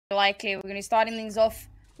likely. We're going to be starting things off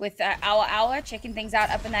with our OWA, checking things out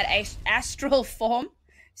up in that astral form,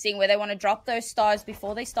 seeing where they want to drop those stars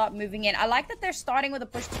before they start moving in. I like that they're starting with a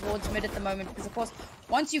push towards mid at the moment because, of course,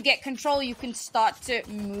 once you get control, you can start to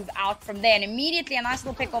move out from there. And immediately a nice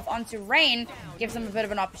little pick off onto Rain gives them a bit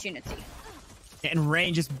of an opportunity. And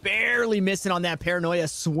Rain just barely missing on that paranoia,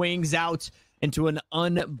 swings out into an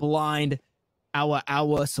unblind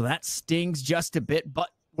OWA. So that stings just a bit, but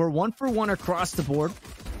we're 1 for 1 across the board.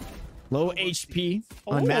 Low HP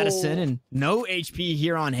on Madison and no HP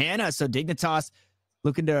here on Hannah. So Dignitas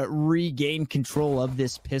looking to regain control of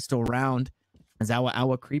this pistol round as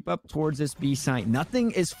OWA creep up towards this B site.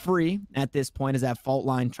 Nothing is free at this point as that fault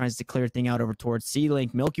line tries to clear thing out over towards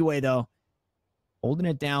C-Link. Milky Way, though, holding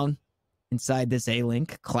it down inside this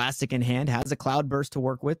A-Link. Classic in hand, has a cloud burst to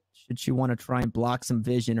work with should she want to try and block some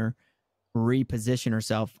vision or reposition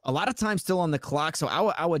herself. A lot of time still on the clock, so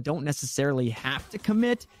OWA don't necessarily have to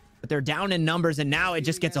commit, but they're down in numbers, and now it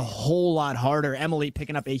just gets a whole lot harder. Emily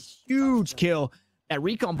picking up a huge kill. That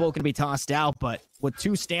recon bolt can be tossed out, but with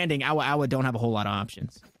 2 standing, OWA don't have a whole lot of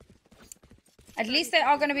options. At least they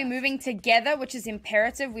are going to be moving together, which is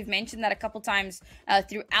imperative. We've mentioned that a couple times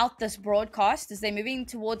throughout this broadcast as they're moving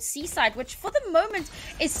towards Seaside, which for the moment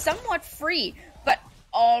is somewhat free, but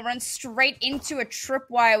run straight into a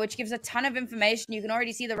tripwire, which gives a ton of information. You can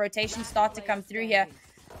already see the rotation start to come through here.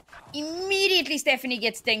 Immediately, Stephanie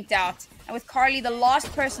gets dinked out. And with Carly, the last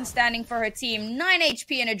person standing for her team, 9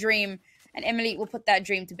 HP in a dream. And Emily will put that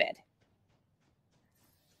dream to bed.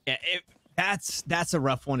 Yeah, that's a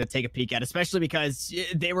rough one to take a peek at, especially because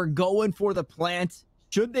they were going for the plant.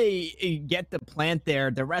 Should they get the plant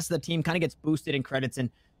there, the rest of the team kind of gets boosted in credits, and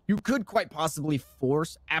you could quite possibly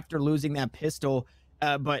force after losing that pistol.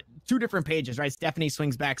 But 2 different pages, right? Stephanie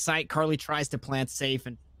swings back sight. Carly tries to plant safe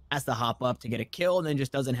and has to hop up to get a kill, and then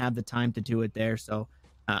just doesn't have the time to do it there. So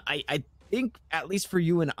I think, at least for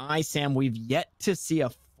you and I, Sam, we've yet to see a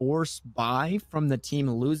force buy from the team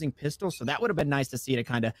losing pistol. So that would have been nice to see, to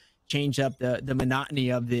kind of change up the monotony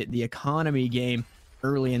of the economy game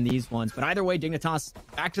early in these ones. But either way, Dignitas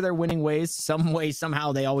back to their winning ways. Some way,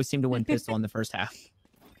 somehow, they always seem to win pistol in the first half.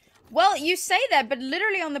 Well, you say that, but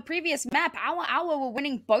literally on the previous map, OWA were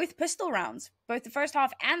winning both pistol rounds, both the first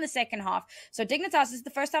half and the second half. So Dignitas is the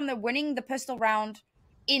first time they're winning the pistol round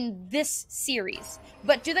in this series.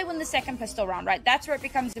 But do they win the second pistol round, right? That's where it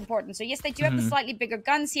becomes important. So yes, they do have the slightly bigger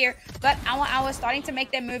guns here, but OWA starting to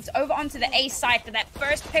make their moves over onto the A site for that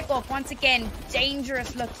first pick-off. Once again,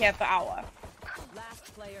 dangerous look here for OWA.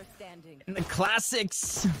 Last player standing. And the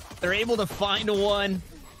classics, they're able to find one.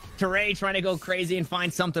 Teray trying to go crazy and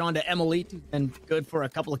find something onto Emily, and good for a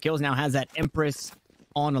couple of kills. Now has that Empress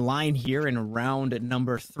on the line here in round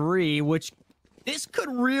number 3, which this could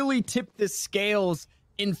really tip the scales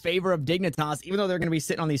in favor of Dignitas, even though they're going to be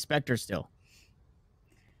sitting on these Spectres still.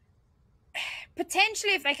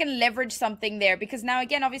 Potentially, if they can leverage something there, because now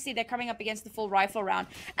again, obviously they're coming up against the full rifle round,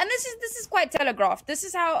 and this is quite telegraphed. This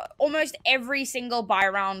is how almost every single buy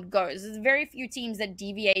round goes. There's very few teams that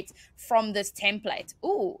deviate from this template.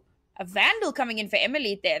 Ooh, a Vandal coming in for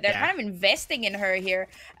Emily there. They're kind of investing in her here.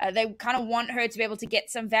 They kind of want her to be able to get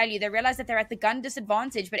some value. They realize that they're at the gun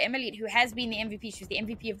disadvantage, but Emily, who has been the MVP, she was the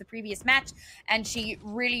MVP of the previous match, and she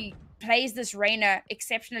really plays this Reyna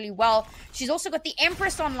exceptionally well. She's also got the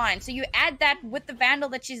Empress online, so you add that with the Vandal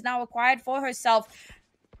that she's now acquired for herself.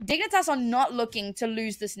 Dignitas are not looking to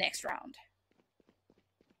lose this next round.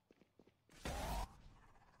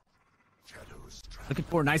 Looking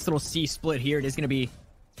for a nice little C split here. It is going to be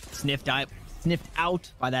sniffed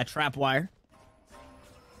out by that trap wire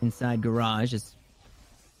inside garage as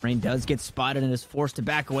Rain does get spotted and is forced to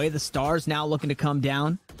back away. The Stars now looking to come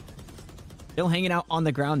down, still hanging out on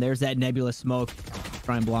the ground. There's that nebulous smoke,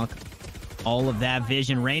 try and block all of that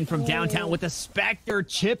vision. Rain from downtown with the Spectre,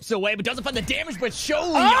 chips away but doesn't find the damage, but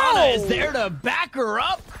Sholiana is there to back her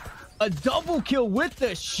up. A double kill with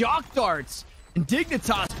the shock darts. And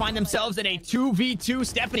Dignitas find themselves in a 2v2.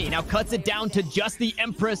 Stephanie now cuts it down to just the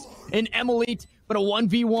Empress and Emily, but a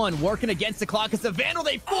 1v1 working against the clock. It's the Vandal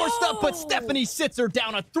they forced up, but Stephanie sits her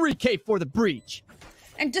down, a 3K for the breach.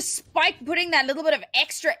 And despite putting that little bit of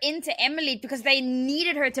extra into Emily because they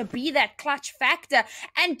needed her to be that clutch factor,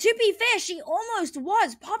 and to be fair, she almost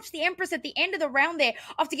was. Pops the Empress at the end of the round there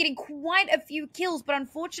after getting quite a few kills, but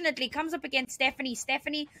unfortunately comes up against Stephanie.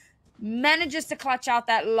 Stephanie manages to clutch out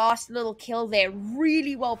that last little kill there.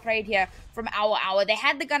 Really well played here from OWA. They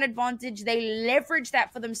had the gun advantage. They leveraged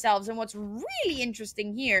that for themselves. And what's really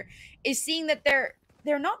interesting here is seeing that they're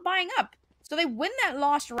not buying up. So they win that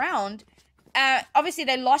last round. obviously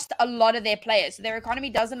they lost a lot of their players, so their economy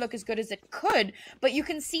doesn't look as good as it could, but you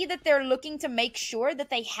can see that they're looking to make sure that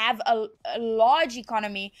they have a large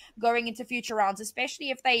economy going into future rounds, especially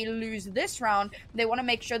if they lose this round. They want to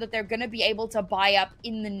make sure that they're going to be able to buy up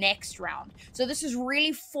in the next round. So this is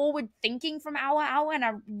really forward thinking from OWA,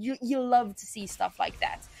 and you love to see stuff like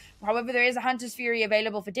that. However, there is a Hunter's Fury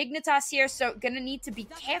available for Dignitas here, so gonna need to be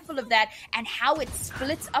careful of that and how it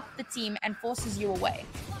splits up the team and forces you away.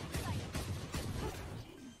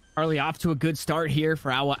 Carly off to a good start here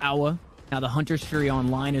for OWA. Now the Hunter's Fury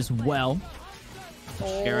online as well.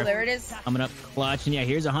 Oh, Sheriff there it is. coming up clutch. And yeah,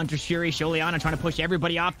 here's a Hunter's Fury. Sholiana trying to push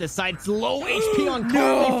everybody off the side. It's low HP on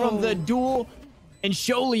Carly from the duel. And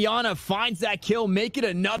Sholiana finds that kill. Make it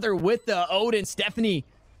another with the Odin. Stephanie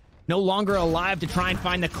no longer alive to try and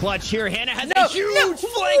find the clutch here. Hannah has a huge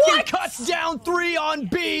flank and cuts down 3 on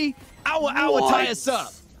B. OWA tie us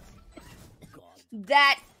up.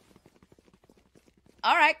 That...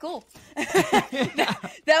 All right, cool.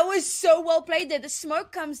 that was so well played there. The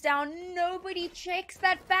smoke comes down. Nobody checks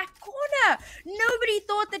that back corner. Nobody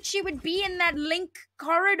thought that she would be in that link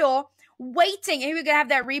corridor waiting. Here we're going to have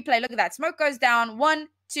that replay. Look at that. Smoke goes down. 1,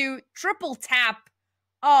 2, triple tap.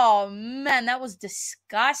 Oh, man, that was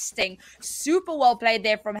disgusting. Super well played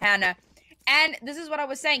there from Hannah. And this is what I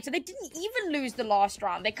was saying. So they didn't even lose the last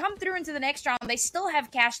round. They come through into the next round. They still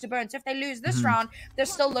have cash to burn. So if they lose this round, they're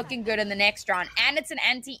still looking good in the next round. And it's an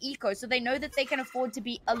anti-eco. So they know that they can afford to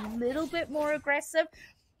be a little bit more aggressive.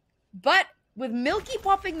 But with Milky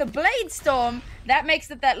popping the Blade Storm, that makes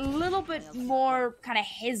it that little bit more kind of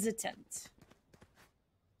hesitant.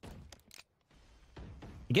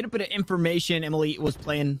 You get a bit of information. Emily was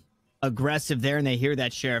playing aggressive there, and they hear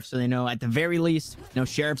that Sheriff, so they know at the very least,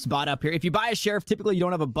 Sheriff's bot up here. If you buy a Sheriff, typically you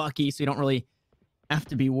don't have a Bucky, so you don't really have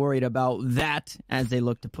to be worried about that as they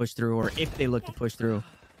look to push through, or if they look to push through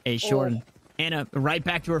a short. Anna right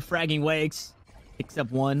back to her fragging wags. Picks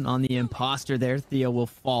up 1 on the imposter there. Theo will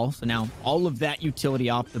fall. So now all of that utility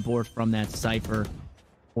off the board from that Cypher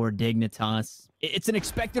or Dignitas. It's an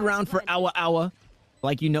expected round for OWA.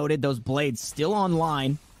 Like you noted, those blades still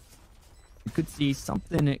online. You could see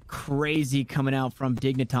something crazy coming out from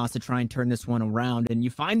Dignitas to try and turn this one around. And you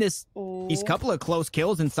find these couple of close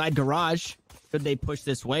kills inside Garage. Should they push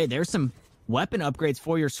this way? There's some weapon upgrades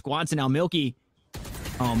for your squad. So now Milky.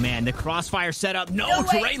 Oh, man, the crossfire setup. No,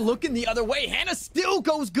 Teray looking the other way. Hannah still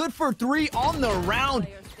goes good for 3 on the round.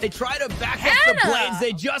 They try to back up the blades.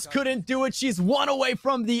 They just couldn't do it. She's 1 away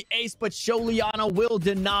from the ace, but Sholiana will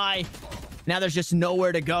deny. Now there's just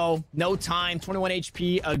nowhere to go. No time. 21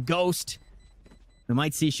 HP, a ghost. We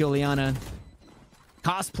might see Sholiana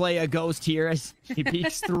cosplay a ghost here as he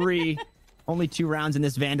peaks 3. Only 2 rounds in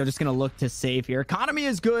this Vandal. Just going to look to save here. Economy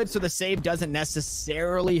is good, so the save doesn't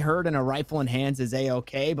necessarily hurt, and a rifle in hands is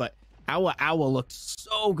A-okay, but OWA looked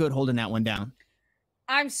so good holding that one down.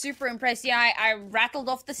 I'm super impressed. Yeah, I rattled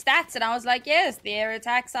off the stats and I was like, yes, the air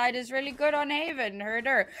attack side is really good on Haven. Heard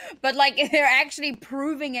her. But like, they're actually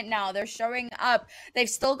proving it now. They're showing up. They've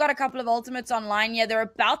still got a couple of ultimates online. Yeah, they're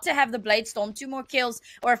about to have the Blade Storm. 2 more kills.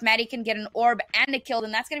 Or if Maddie can get an orb and a kill,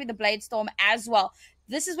 then that's going to be the Blade Storm as well.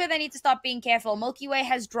 This is where they need to stop being careful. Milky Way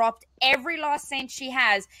has dropped every last cent she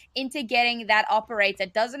has into getting that operator.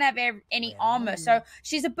 Doesn't have any armor. So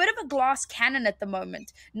she's a bit of a glass cannon at the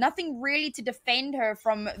moment. Nothing really to defend her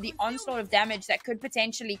from the onslaught of damage that could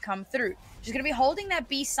potentially come through. She's going to be holding that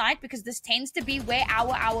B site because this tends to be where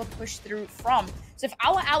OWA push through from. So if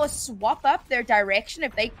OWA swap up their direction,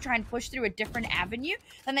 if they try and push through a different avenue,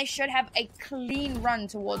 then they should have a clean run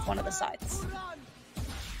towards one of the sites.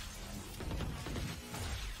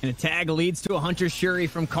 And a tag leads to a Hunter's Fury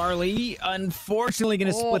from Carly. Unfortunately,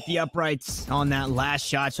 going to split the uprights on that last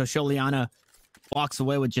shot. So Sholiana walks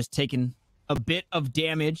away with just taking a bit of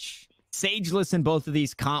damage. Sageless in both of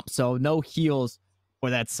these comps, so no heals for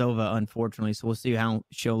that Sova, unfortunately. So we'll see how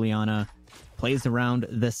Sholiana plays around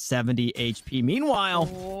the 70 HP.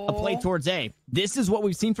 Meanwhile, a play towards A. This is what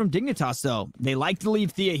we've seen from Dignitas, though. They like to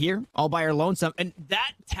leave Thea here, all by her lonesome. And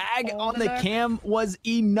that tag on the cam was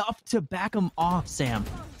enough to back them off, Sam.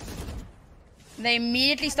 They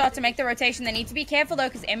immediately start to make the rotation. They need to be careful, though,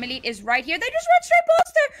 because Emily is right here. They just run straight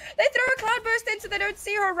past her. They throw a cloud burst in so they don't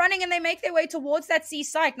see her running, and they make their way towards that C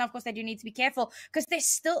site. Now, of course, they do need to be careful because they're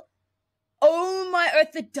still... Oh my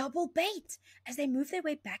earth, the double bait as they move their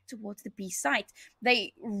way back towards the B site.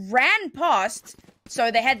 They ran past, so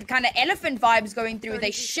they had kind of elephant vibes going through. They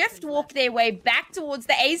shift walk their way back towards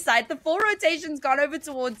the A site. The full rotation's gone over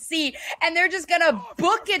towards C, and they're just gonna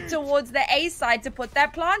book it towards the A site to put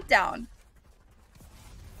that plant down.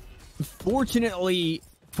 Fortunately,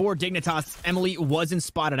 for Dignitas. Emily wasn't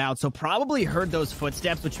spotted out, so probably heard those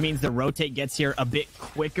footsteps, which means the rotate gets here a bit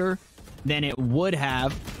quicker than it would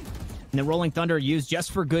have. And the Rolling Thunder used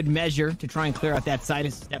just for good measure to try and clear out that side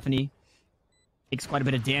as Stephanie takes quite a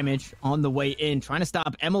bit of damage on the way in, trying to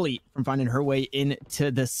stop Emily from finding her way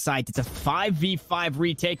into the site. It's a 5v5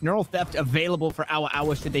 retake. Neural Theft available for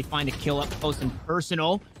OWA should they find a kill up close and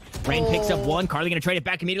personal. Rain picks up one. Carly going to trade it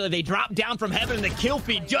back immediately. They drop down from heaven, and the kill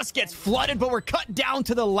feed just gets flooded, but we're cut down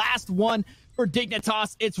to the last one for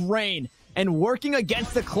Dignitas. It's Rain. And working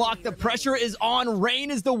against the clock, the pressure is on.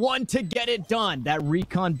 Rain is the one to get it done. That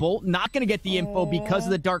recon bolt not going to get the info because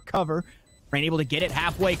of the dark cover. Rain able to get it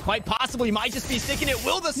halfway, quite possibly. Might just be sticking it.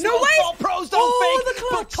 Will the smoke fall? Pros don't fake,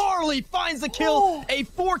 but Carly finds the kill. A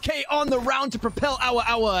 4K on the round to propel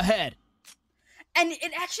OWA ahead. And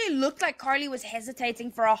it actually looked like Carly was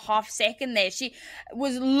hesitating for a half second there. She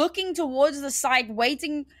was looking towards the side,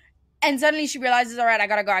 waiting, and suddenly she realizes, all right, I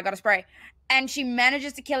gotta go, I gotta spray. And she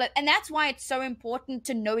manages to kill it. And that's why it's so important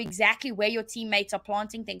to know exactly where your teammates are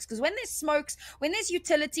planting things. Because when there's smokes, when there's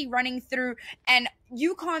utility running through and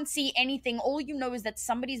you can't see anything, all you know is that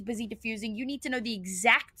somebody's busy defusing. You need to know the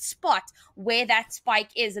exact spot where that spike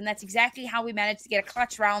is. And that's exactly how we managed to get a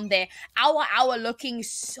clutch round there. OWA looking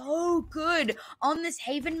so good on this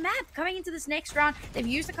Haven map. Coming into this next round, they've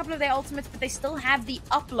used a couple of their ultimates, but they still have the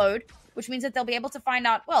upload, which means that they'll be able to find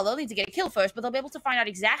out, well, they'll need to get a kill first, but they'll be able to find out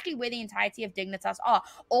exactly where the entirety of Dignitas are.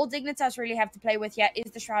 All Dignitas really have to play with here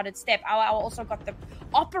is the Shrouded Step. OWA also got the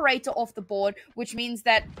Operator off the board, which means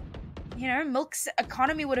that, you know, Milk's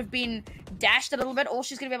economy would have been dashed a little bit. All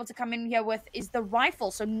she's going to be able to come in here with is the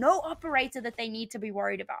rifle, so no Operator that they need to be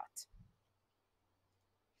worried about.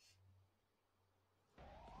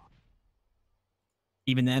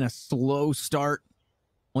 Even then, a slow start.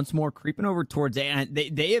 Once more creeping over towards A. And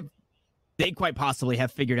they quite possibly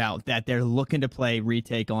have figured out that they're looking to play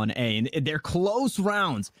retake on A. And they're close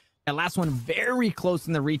rounds. That last one very close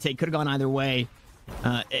in the retake. Could have gone either way.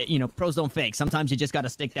 You know, pros don't fake. Sometimes you just got to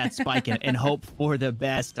stick that spike and hope for the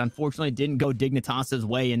best. Unfortunately, it didn't go Dignitas's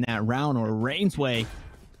way in that round or Rain's way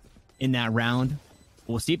in that round.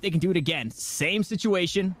 We'll see if they can do it again. Same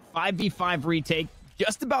situation. 5v5 retake.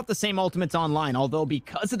 Just about the same ultimates online. Although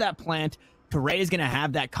because of that plant, Teray is going to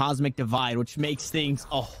have that Cosmic Divide, which makes things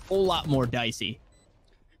a whole lot more dicey.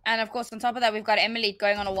 And of course, on top of that, we've got Emily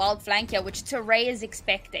going on a wild flank here, which Teray is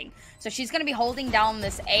expecting. So she's going to be holding down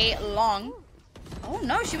this A long. Oh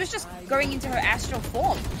no, she was just going into her astral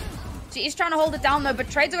form. She is trying to hold it down though, but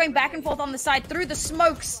trades are going back and forth on the side through the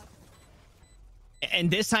smokes.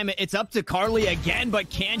 And this time it's up to Carly again, but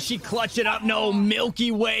can she clutch it up? No,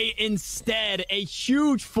 Milky Way instead. A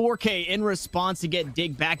huge 4K in response to get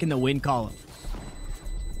Dig back in the win column.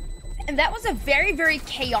 And that was a very, very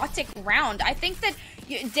chaotic round. I think that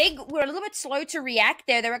Dig were a little bit slow to react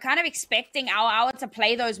there. They were kind of expecting OWA to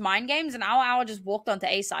play those mind games, and OWA just walked onto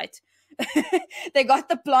A site. They got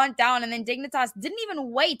the plant down, and then Dignitas didn't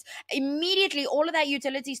even wait. Immediately, all of that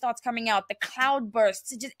utility starts coming out. The cloud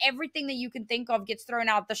bursts, just everything that you can think of gets thrown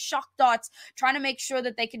out. The shock darts, trying to make sure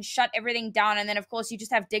that they can shut everything down. And then, of course, you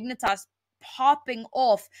just have Dignitas popping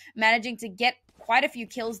off, managing to get quite a few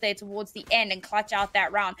kills there towards the end and clutch out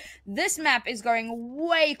that round. This map is going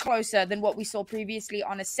way closer than what we saw previously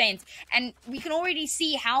on Ascent, and we can already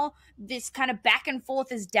see how this kind of back and forth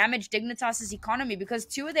has damaged Dignitas's economy because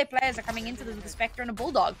two of their players are coming into this with a Spectre and a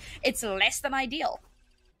Bulldog. It's less than ideal.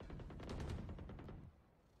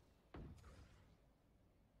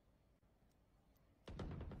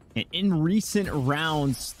 In recent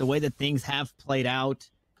rounds, the way that things have played out,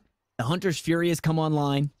 the Hunter's Fury has come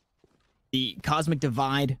online. The Cosmic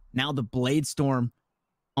Divide, now the Blade Storm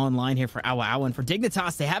online here for OWA. And for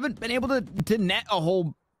Dignitas, they haven't been able to net a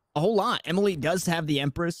whole lot. Emily does have the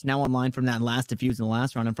Empress now online from that last defuse in the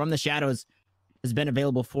last round. And From the Shadows has been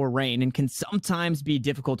available for Rain and can sometimes be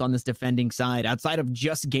difficult on this defending side. Outside of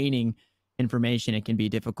just gaining information, it can be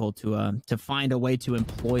difficult to find a way to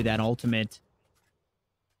employ that ultimate.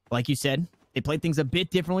 Like you said, they played things a bit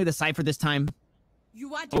differently. The Cypher this time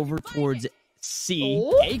over towards C.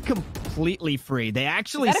 Ooh. A completely free. They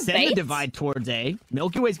actually send the divide towards A.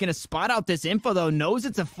 Milky Way's going to spot out this info, though. Knows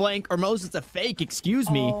it's a flank, or knows it's a fake, excuse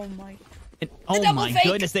me. Oh my, and, oh my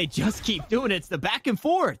goodness, they just keep doing it. It's the back and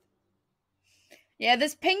forth. Yeah,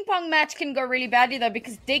 this ping pong match can go really badly, though,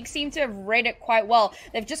 because Dig seem to have read it quite well.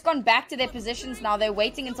 They've just gone back to their positions now. They're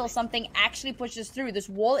waiting until something actually pushes through. This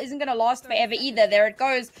wall isn't going to last forever either. There it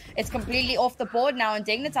goes. It's completely off the board now, and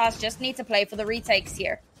Dignitas just need to play for the retakes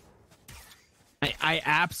here. I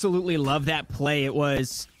absolutely love that play. It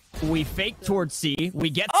was, we fake towards C. We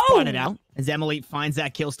get spotted out as Emily finds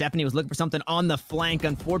that kill. Stephanie was looking for something on the flank.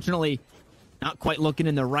 Unfortunately, Not quite looking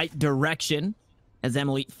in the right direction as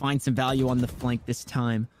Emily finds some value on the flank this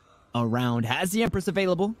time around. Has the Empress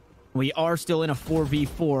available. We are still in a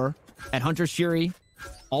 4v4 at Hunter Shuri.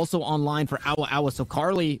 Also online for OWA. So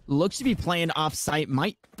Carly looks to be playing off-site.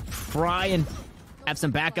 Might try and have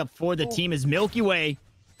some backup for the team as Milky Way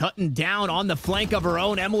cutting down on the flank of her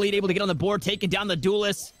own. Emily able to get on the board, taking down the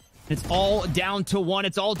duelist. It's all down to one.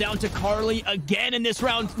 It's all down to Carly again in this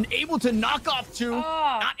round. Able to knock off two.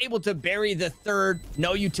 Not able to bury the third.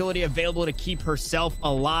 No utility available to keep herself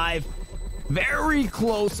alive. Very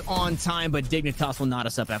close on time, but Dignitas will knot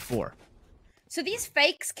us up at 4. So these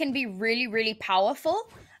fakes can be really, really powerful,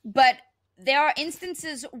 but there are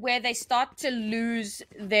instances where they start to lose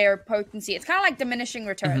their potency. It's kind of like diminishing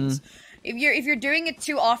returns. If you're doing it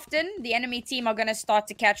too often, the enemy team are going to start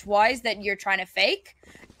to catch wise that you're trying to fake.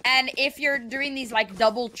 And if you're doing these like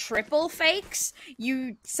double, triple fakes,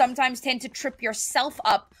 you sometimes tend to trip yourself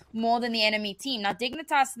up more than the enemy team. Now,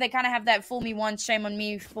 Dignitas, they kind of have that fool me once, shame on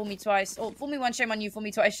me, fool me twice, or fool me once, shame on you, fool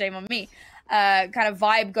me twice, shame on me kind of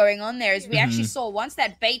vibe going on there. As we actually saw once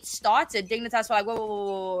that bait started, Dignitas were like, whoa, whoa, whoa,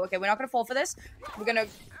 whoa, okay, we're not going to fall for this. We're going to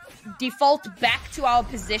default back to our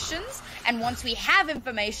positions, and once we have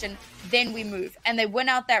information, then we move. And they win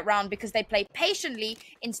out that round because they play patiently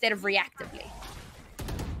instead of reactively.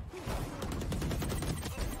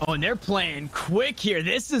 Oh, and they're playing quick here.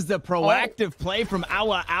 This is the proactive play from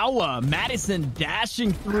OWA. Madison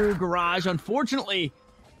dashing through garage. Unfortunately,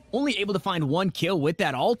 only able to find one kill with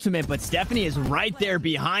that ultimate, but Stephanie is right there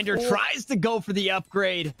behind her. Tries to go for the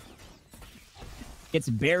upgrade. Gets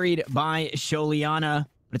buried by Sholiana,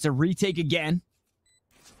 but it's a retake again.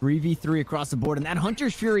 3v3 across the board, and that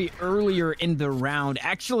Hunter's Fury earlier in the round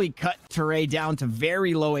actually cut Teray down to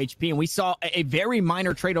very low HP, and we saw a very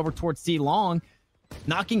minor trade over towards C Long,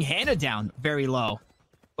 knocking Hannah down very low.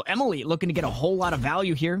 So Emily looking to get a whole lot of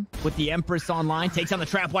value here with the Empress online. Takes on the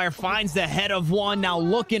trapwire, finds the head of one. Now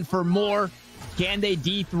looking for more. Can they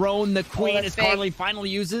dethrone the queen as Carly finally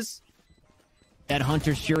uses that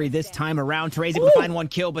Hunter's Fury this time around? Teray's able to find one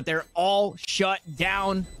kill, but they're all shut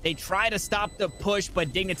down. They try to stop the push,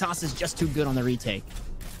 but Dignitas is just too good on the retake.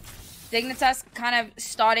 Dignitas kind of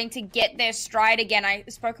starting to get their stride again. I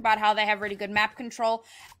spoke about how they have really good map control.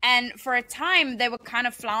 And for a time, they were kind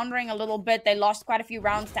of floundering a little bit. They lost quite a few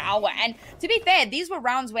rounds to OWA. And to be fair, these were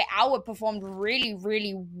rounds where OWA performed really,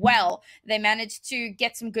 really well. They managed to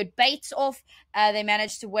get some good baits off. They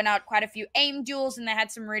managed to win out quite a few aim duels, and they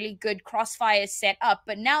had some really good crossfires set up.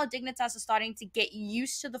 But now Dignitas are starting to get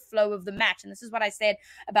used to the flow of the match. And this is what I said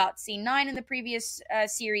about C9 in the previous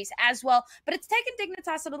series as well. But it's taken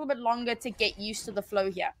Dignitas a little bit longer to get used to the flow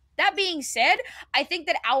here. That being said, I think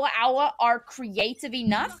that OWA are creative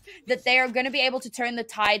enough that they are going to be able to turn the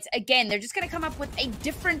tides again. They're just going to come up with a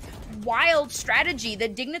different wild strategy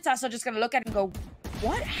that Dignitas are just going to look at and go,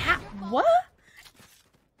 what? What?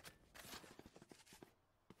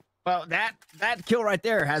 Well, that kill right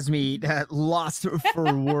there has me lost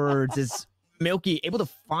for words. Is Milky able to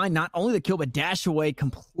find not only the kill, but dash away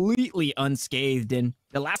completely unscathed. And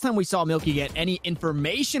the last time we saw Milky get any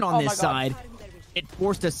information on this side, it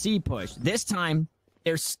forced a C push. This time,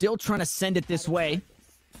 they're still trying to send it this way.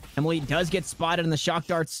 Emily does get spotted, and the shock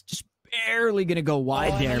dart's just barely going to go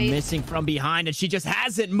wide there, missing from behind, and she just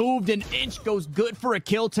hasn't moved an inch. Goes good for a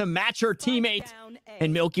kill to match her teammate,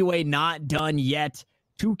 and Milky Way not done yet.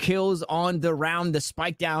 2 kills on the round, the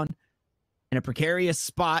spike down in a precarious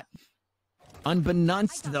spot.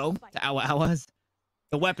 Unbeknownst, though, to OWA's,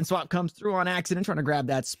 the weapon swap comes through on accident, trying to grab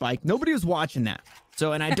that spike. Nobody was watching that.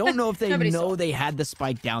 So, and I don't know if they know they had the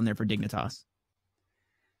spike down there for Dignitas.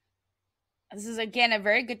 This is, again, a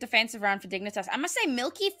very good defensive round for Dignitas. I must say,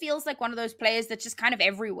 Milky feels like one of those players that's just kind of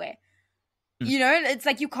everywhere. You know, it's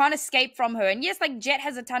like you can't escape from her. And yes, like Jet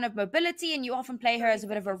has a ton of mobility, and you often play her as a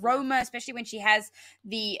bit of a roamer, especially when she has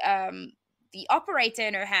the operator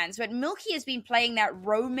in her hands. But Milky has been playing that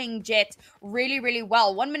roaming Jet really, really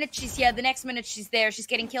well. 1 minute she's here, the next minute she's there. She's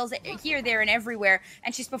getting kills here, there, and everywhere,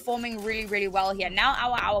 and she's performing really, really well here. Now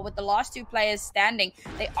OWA, with the last 2 players standing,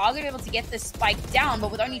 they are going to be able to get this spike down,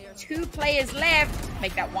 but with only 2 players left,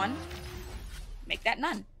 make that 1, make that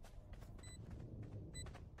none.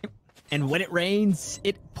 And when it rains,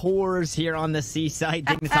 it pours here on the seaside.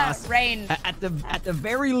 Dignitas, rain. At the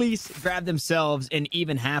very least, grab themselves an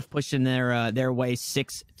even half, pushing their way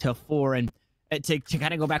 6-4. And to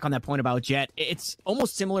kind of go back on that point about Jet, it's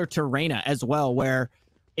almost similar to Reyna as well, where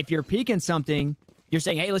if you're peeking something, you're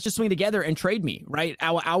saying, hey, let's just swing together and trade me, right?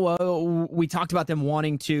 OWA, we talked about them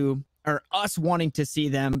wanting to, or us wanting to see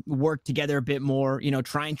them work together a bit more, you know,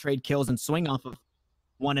 try and trade kills and swing off of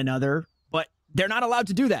one another. But they're not allowed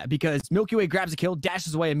to do that because Milky Way grabs a kill,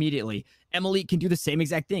 dashes away immediately. Emily can do the same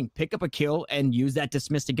exact thing, pick up a kill and use that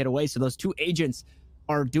dismiss to get away. So those two agents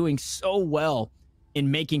are doing so well in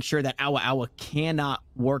making sure that OWA cannot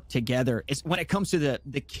work together. It's when it comes to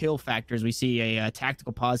the kill factors, we see a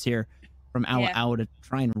tactical pause here from OWA to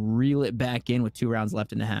try and reel it back in with 2 rounds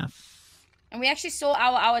left in the half. And we actually saw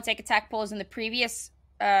OWA take attack pause in the previous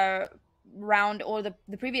round, or the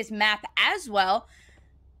previous map as well.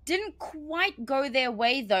 Didn't quite go their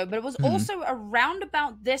way though, but it was also around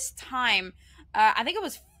about this time. I think it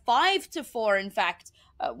was 5-4, in fact,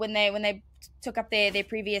 when they took up their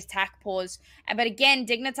previous attack pause. But again,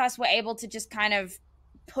 Dignitas were able to just kind of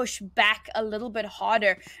push back a little bit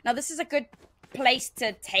harder. Now this is a good place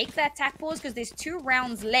to take that attack pause because there's 2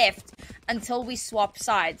 rounds left until we swap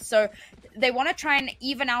sides. So they want to try and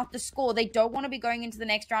even out the score. They don't want to be going into the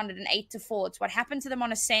next round at an 8-4. It's what happened to them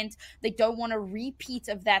on Ascent. They don't want a repeat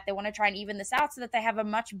of that. They want to try and even this out so that they have a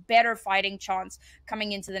much better fighting chance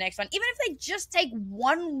coming into the next one. Even if they just take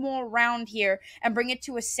 1 more round here and bring it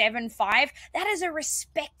to a 7-5, that is a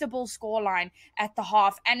respectable scoreline at the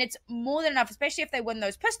half. And it's more than enough, especially if they win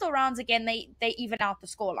those pistol rounds again, they even out the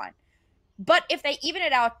scoreline. But if they even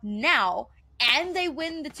it out now and they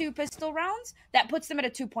win the 2 pistol rounds, that puts them at a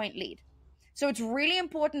 2-point lead. So it's really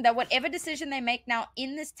important that whatever decision they make now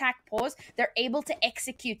in this tack pause, they're able to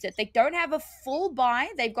execute it. They don't have a full buy.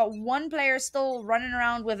 They've got 1 player still running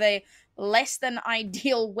around with a less than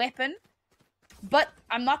ideal weapon. But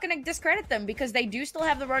I'm not going to discredit them because they do still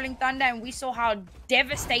have the Rolling Thunder, and we saw how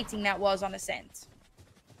devastating that was on Ascent.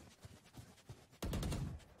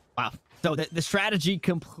 Wow. So the strategy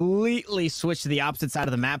completely switched to the opposite side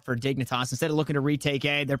of the map for Dignitas. Instead of looking to retake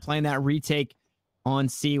A, they're playing that retake on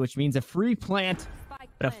C, which means a free plant,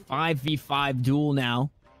 but a 5v5 duel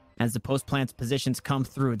now as the post-plant positions come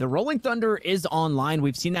through. The Rolling Thunder is online.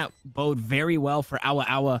 We've seen that bode very well for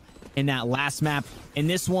OWA in that last map. In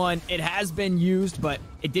this one, it has been used, but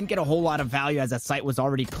it didn't get a whole lot of value as that site was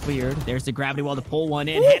already cleared. There's the gravity well to pull one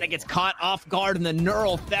in. Hannah gets caught off guard in the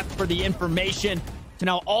neural theft for the information. So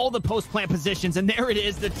now all the post-plant positions, and there it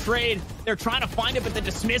is, the trade. They're trying to find it, but the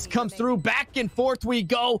dismiss comes through. Back and forth we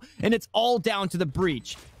go, and it's all down to the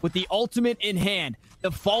breach. With the ultimate in hand, the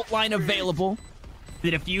fault line available, the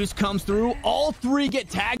defuse comes through. All 3 get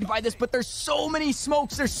tagged by this, but there's so many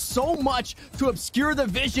smokes. There's so much to obscure the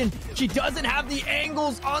vision. She doesn't have the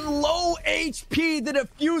angles on low HP. The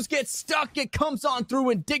defuse gets stuck. It comes on through,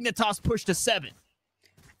 and Dignitas pushed to 7.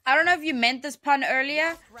 I don't know if you meant this pun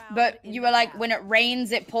earlier, but you were like, when it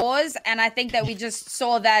rains, it pours. And I think that we just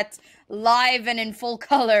saw that live and in full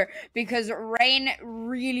color because rain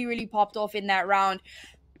really, really popped off in that round.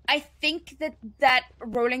 I think that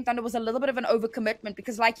Rolling Thunder was a little bit of an overcommitment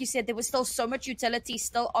because, like you said, there was still so much utility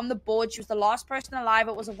still on the board. She was the last person alive.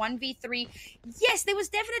 It was a 1v3. Yes, there was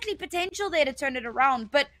definitely potential there to turn it around.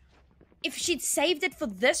 But if she'd saved it for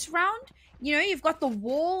this round... You know, you've got the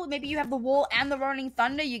wall. Maybe you have the wall and the Rolling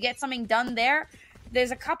Thunder. You get something done there. There's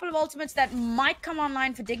a couple of ultimates that might come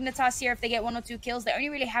online for Dignitas here if they get 1 or 2 kills. They only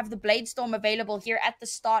really have the Blade Storm available here at the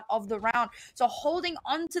start of the round. So holding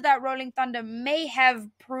on to that Rolling Thunder may have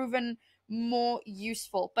proven more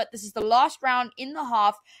useful. But this is the last round in the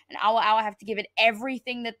half, and OWA have to give it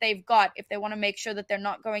everything that they've got if they want to make sure that they're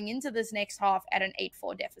not going into this next half at an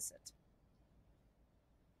 8-4 deficit.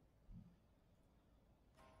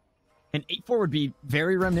 And 8-4 would be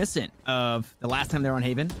very reminiscent of the last time they were on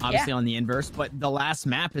Haven, obviously on the inverse, but the last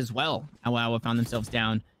map as well. OWA found themselves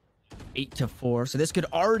down 8-4. So this could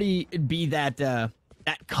already be that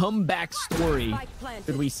that comeback story.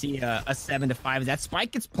 Could we see a 7-5? That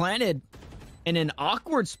spike gets planted in an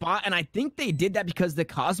awkward spot, and I think they did that because the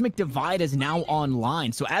Cosmic Divide is now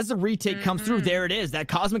online. So as the retake comes through, there it is. That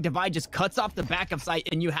Cosmic Divide just cuts off the back of sight,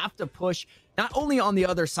 and you have to push not only on the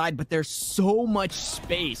other side, but there's so much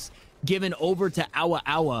space given over to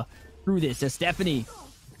OWA through this. As Stephanie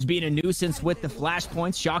is being a nuisance with the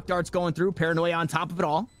flashpoints, shock darts going through, paranoia on top of it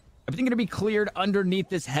all. Everything going to be cleared underneath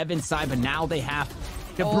this heaven side, but now they have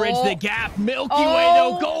to bridge the gap. Milky Way,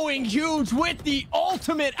 though, going huge with the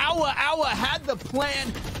ultimate. OWA had the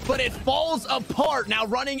plan, but it falls apart. Now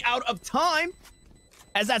running out of time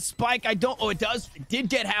as that spike, it did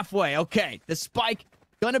get halfway. Okay, the spike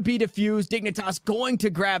gonna be defused. Dignitas going to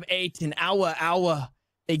grab 8, and OWA,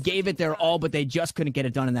 they gave it their all, but they just couldn't get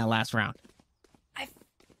it done in that last round.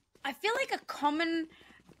 I feel like a common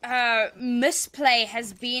misplay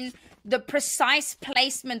has been the precise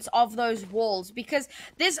placements of those walls, because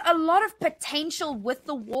there's a lot of potential with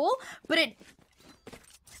the wall, but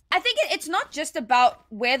I think it's not just about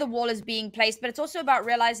where the wall is being placed, but it's also about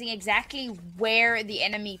realizing exactly where the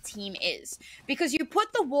enemy team is. Because you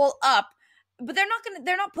put the wall up but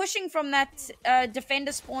they're not pushing from that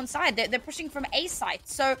defender spawn side. They're pushing from A site.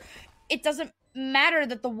 So it doesn't matter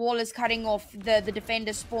that the wall is cutting off the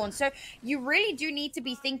defender spawn. So you really do need to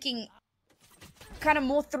be thinking kind of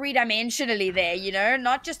more three-dimensionally there, you know,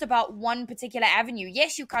 not just about one particular avenue.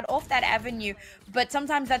 Yes, you cut off that avenue, but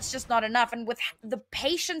sometimes that's just not enough. And with the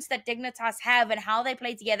patience that Dignitas have and how they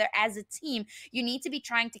play together as a team, you need to be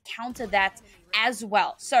trying to counter that as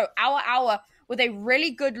well. So OWA with a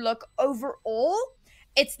really good look overall.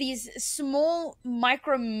 It's these small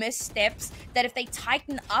micro missteps that if they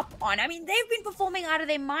tighten up on, I mean, they've been performing out of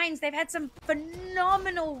their minds. They've had some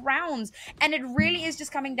phenomenal rounds, and it really is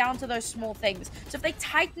just coming down to those small things. So if they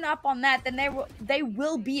tighten up on that, then they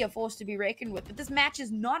will be a force to be reckoned with. But this match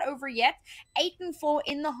is not over yet. 8-4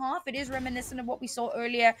 in the half. It is reminiscent of what we saw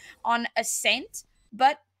earlier on Ascent,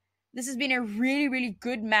 but this has been a really, really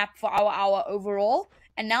good map for OWA overall.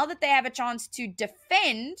 And now that they have a chance to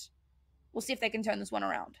defend, we'll see if they can turn this one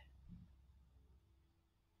around.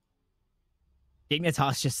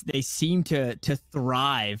 Dignitas they seem to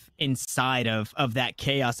thrive inside of that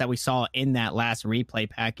chaos that we saw in that last replay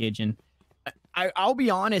package. And I'll be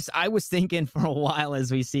honest, I was thinking for a while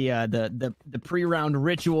as we see the pre-round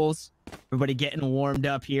rituals, everybody getting warmed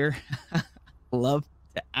up here. Love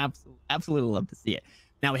to absolutely love to see it.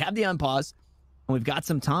 Now we have the unpause and we've got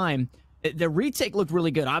some time. The retake looked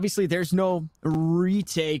really good. Obviously, there's no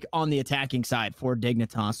retake on the attacking side for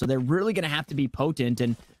Dignitas, so they're really going to have to be potent.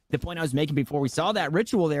 And the point I was making before we saw that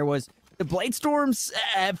ritual there was the Blade Storms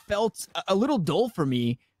have felt a little dull for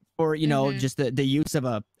me for, you know, just the use of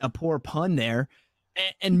a poor pun there.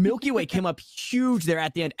 And Milky Way came up huge there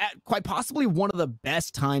at the end, at quite possibly one of the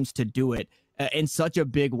best times to do it in such a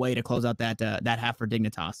big way to close out that half for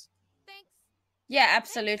Dignitas. Thanks. Yeah,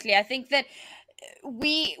 absolutely. I think that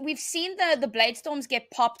we've seen the Blade Storms get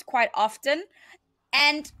popped quite often,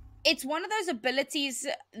 and it's one of those abilities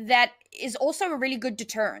that is also a really good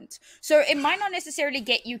deterrent. So it might not necessarily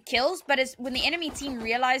get you kills, but when the enemy team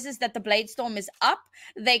realizes that the Blade Storm is up,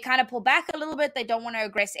 they kind of pull back a little bit. They don't want to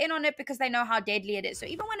aggress in on it because they know how deadly it is. So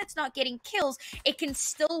even when it's not getting kills, it can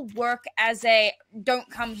still work as a don't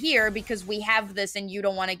come here because we have this and you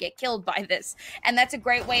don't want to get killed by this. And that's a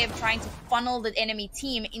great way of trying to funnel the enemy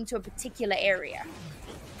team into a particular area.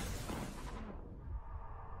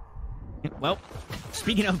 Well,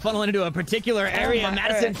 speaking of funneling into a particular area,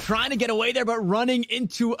 Madison trying to get away there, but running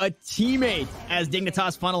into a teammate as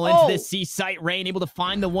Dignitas funnel into this C site. Rain able to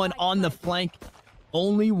find the one on the flank.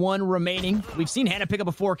 Only one remaining. We've seen Hannah pick up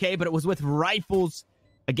a 4K, but it was with rifles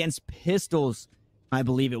against pistols. I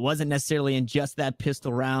believe it wasn't necessarily in just that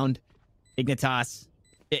pistol round. Dignitas,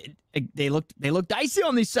 they looked dicey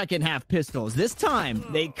on these second half pistols. This time,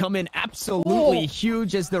 they come in absolutely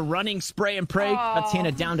huge as the running spray and pray. Cuts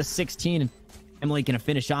Hannah down to 16. And Emily gonna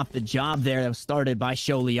finish off the job there that was started by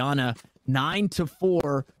Sholiana.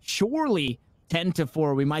 9-4, surely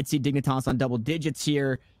 10-4. We might see Dignitas on double digits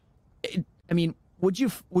here. I mean, would you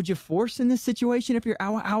force in this situation if you're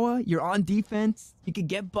OWA? You're on defense. You could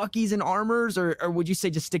get Buckies and armors, or would you say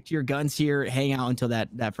just stick to your guns here, hang out until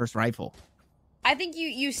that first rifle? I think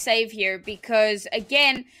you save here because,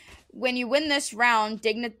 again, when you win this round,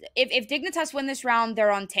 if Dignitas win this round,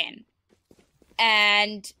 they're on 10.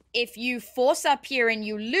 And if you force up here and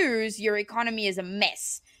you lose, your economy is a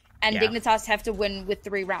mess. And Dignitas have to win with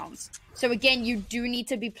 3 rounds. So, again, you do need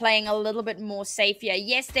to be playing a little bit more safe here.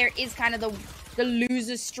 Yes, there is kind of the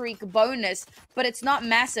loser streak bonus, but it's not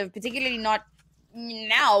massive, particularly not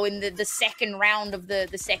now in the second round of the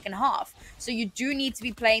second half. So you do need to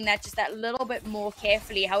be playing that just that little bit more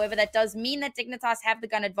carefully. However, that does mean that Dignitas have the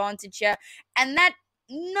gun advantage here, and that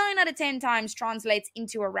 9 out of 10 times translates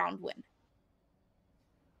into a round win.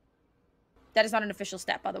 That is not an official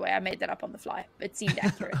stat, by the way. I made that up on the fly. It seemed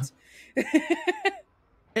accurate.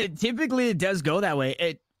 Typically, it does go that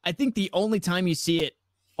way. I think the only time you see it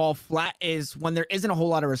fall flat is when there isn't a whole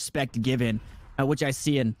lot of respect given, which I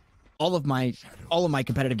see in all of my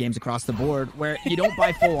competitive games across the board, where you don't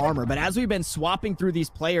buy full armor. But as we've been swapping through these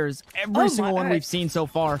players, every single one we've seen so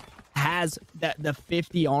far has the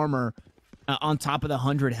 50 armor on top of the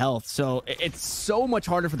 100 health. So it's so much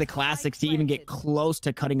harder for the classics to even get close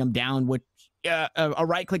to cutting them down, which a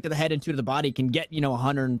right click to the head and 2 to the body can get,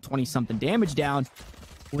 120 something damage down.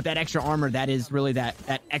 With that extra armor, that is really that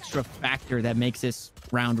extra factor that makes this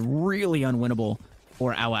round really unwinnable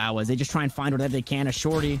for OWA. They just try and find whatever they can. A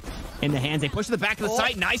shorty in the hands. They push to the back of the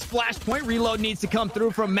site. Nice flash point. Reload needs to come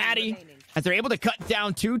through from Maddie as they're able to cut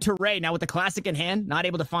down 2 to Ray. Now with the classic in hand, not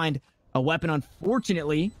able to find a weapon,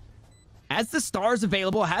 unfortunately. Has the stars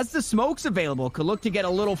available, has the smokes available. Could look to get a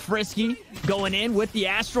little frisky going in with the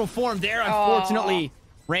astral form there. Unfortunately,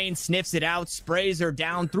 Rain sniffs it out, sprays her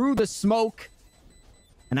down through the smoke.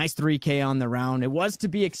 A nice 3K on the round. It was to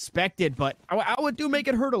be expected, but I would do make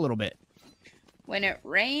it hurt a little bit. When it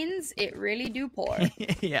rains, it really do pour.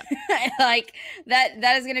 Yeah. Like,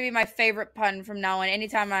 that is going to be my favorite pun from now on.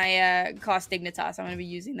 Anytime I cast Dignitas, I'm going to be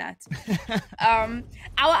using that. Our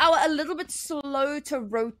a little bit slow to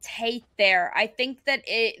rotate there. I think that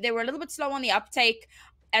they were a little bit slow on the uptake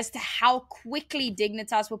as to how quickly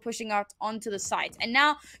Dignitas were pushing out onto the site. And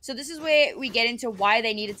now, so this is where we get into why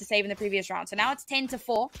they needed to save in the previous round. So now it's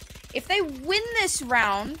 10-4. If they win this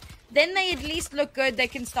round, then they at least look good. They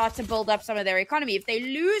can start to build up some of their economy. If they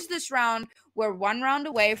lose this round, we're one round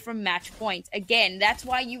away from match point. Again, that's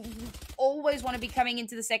why you always want to be coming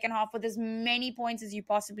into the second half with as many points as you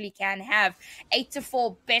possibly can have.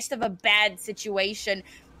 8-4, best of a bad situation.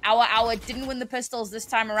 Our didn't win the pistols this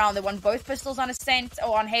time around. They won both pistols on Ascent,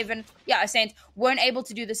 or on Haven. Yeah, Ascent. Weren't able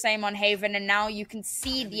to do the same on Haven, and now you can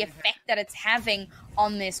see the effect that it's having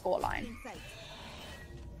on their scoreline.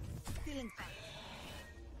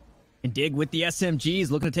 And Dig with the SMGs,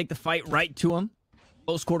 looking to take the fight right to him.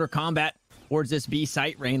 Close quarter combat towards this B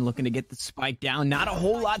site. Rain looking to get the spike down. Not a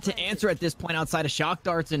whole lot to answer at this point outside of shock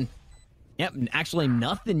darts. And, yep, actually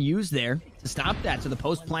nothing used there to stop that. So the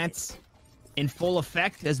post plants in full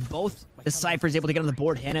effect as both the Cyphers able to get on the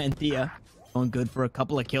board. Hannah and Thea going good for a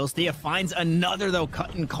couple of kills. Thea finds another, though,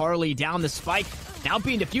 cutting Carly down. The spike now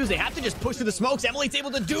being diffused. They have to just push through the smokes. Emily's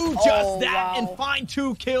able to do just that and find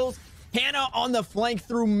 2 kills. Hannah on the flank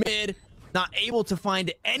through mid, not able to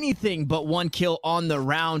find anything but 1 kill on the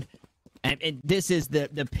round. And this is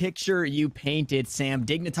the picture you painted, Sam.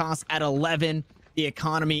 Dignitas at 11. The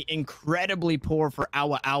economy incredibly poor for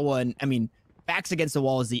OWA. And, I mean, backs against the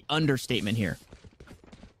wall is the understatement here.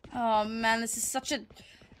 Oh, man, this is such a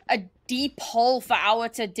deep hole for OWA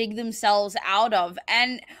to dig themselves out of.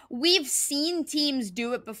 And we've seen teams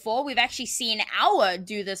do it before. We've actually seen OWA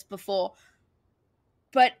do this before.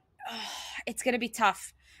 But it's going to be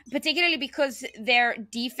tough, particularly because their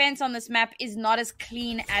defense on this map is not as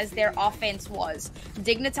clean as their offense was.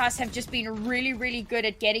 Dignitas have just been really, really good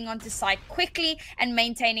at getting onto site quickly and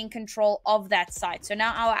maintaining control of that site. So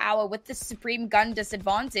now OWA with the supreme gun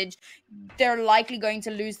disadvantage, they're likely going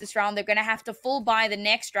to lose this round. They're going to have to full buy the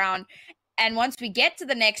next round. And once we get to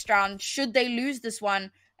the next round, should they lose this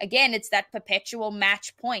one, again, it's that perpetual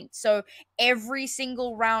match point. So every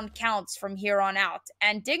single round counts from here on out.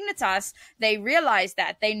 And Dignitas, they realize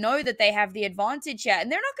that. They know that they have the advantage here.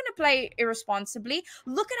 And they're not going to play irresponsibly.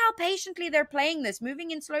 Look at how patiently they're playing this. Moving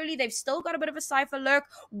in slowly. They've still got a bit of a Cypher lurk.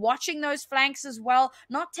 Watching those flanks as well.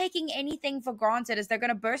 Not taking anything for granted as they're going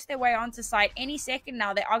to burst their way onto site any second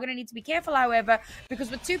now. They are going to need to be careful, however, because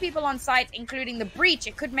with 2 people on site, including the breach,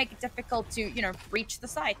 it could make it difficult to, you know, breach the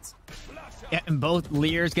site. Yeah, and both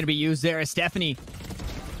Lears going to be used there. Stephanie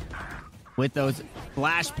with those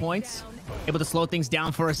flash points, able to slow things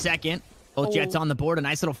down for a second. Both Jets on the board. A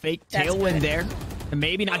nice little fake tailwind there. And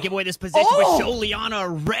maybe not give away this position, but show Liana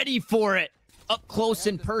ready for it. Up close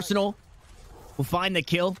and personal. We'll find the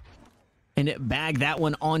kill and bag that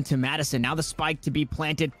one onto Madison. Now the spike to be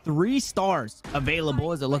planted. 3 stars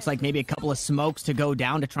available as it looks like maybe a couple of smokes to go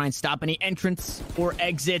down to try and stop any entrance or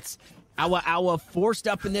exits. OWA forced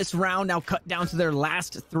up in this round, now cut down to their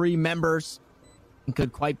last 3 members, and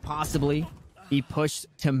could quite possibly be pushed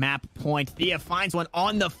to map point. Thea finds one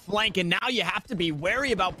on the flank, and now you have to be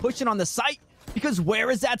wary about pushing on the site, because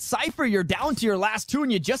where is that Cypher? You're down to your last 2,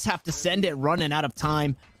 and you just have to send it running out of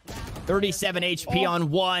time. 37 HP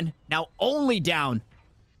on 1, now only down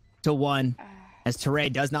to 1. As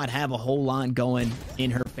Teray does not have a whole lot going in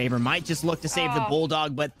her favor. Might just look to save the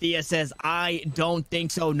Bulldog, but Thea says, I don't think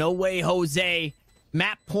so. No way, Jose.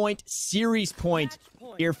 Map point, series point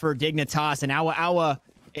here for Dignitas. And OWA,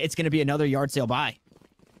 it's going to be another yard sale buy.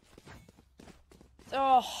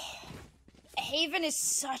 Oh, Haven is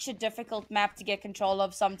such a difficult map to get control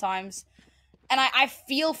of sometimes. And I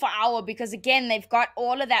feel for OWA because, again, they've got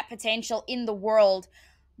all of that potential in the world.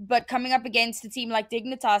 But coming up against a team like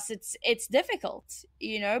Dignitas, it's difficult,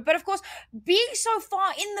 you know. But of course, being so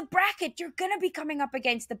far in the bracket, you're going to be coming up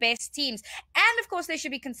against the best teams. And of course, they should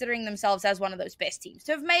be considering themselves as one of those best teams.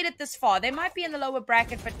 To have made it this far, they might be in the lower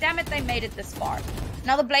bracket, but damn it, they made it this far.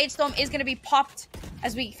 Now the Bladestorm is going to be popped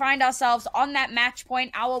as we find ourselves on that match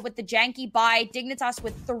point. OWA with the janky buy, Dignitas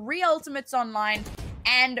with 3 ultimates online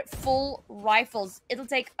and full rifles. It'll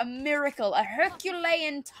take a miracle, a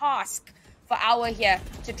Herculean task for OWA here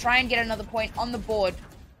to try and get another point on the board.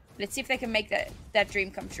 Let's see if they can make that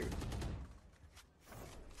dream come true.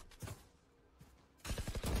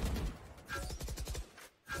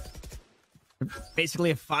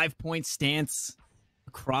 Basically a 5-point stance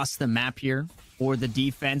across the map here for the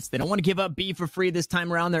defense. They don't want to give up B for free this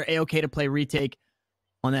time around. They're A-okay to play retake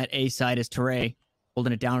on that A side as Teray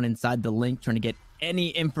holding it down inside the link, trying to get any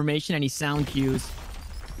information, any sound cues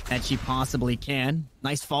that she possibly can.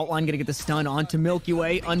 Nice fault line, gonna get the stun onto Milky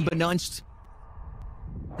Way, unbeknownst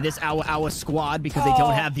to this OWA squad because they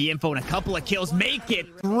don't have the info, and a couple of kills. Make it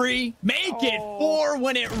 3, make it 4.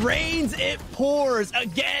 When it rains, it pours.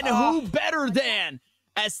 Again, who better than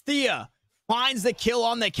as Thea finds the kill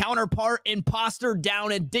on the counterpart. Imposter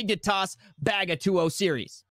down, and Dignitas bag a 2-0 series.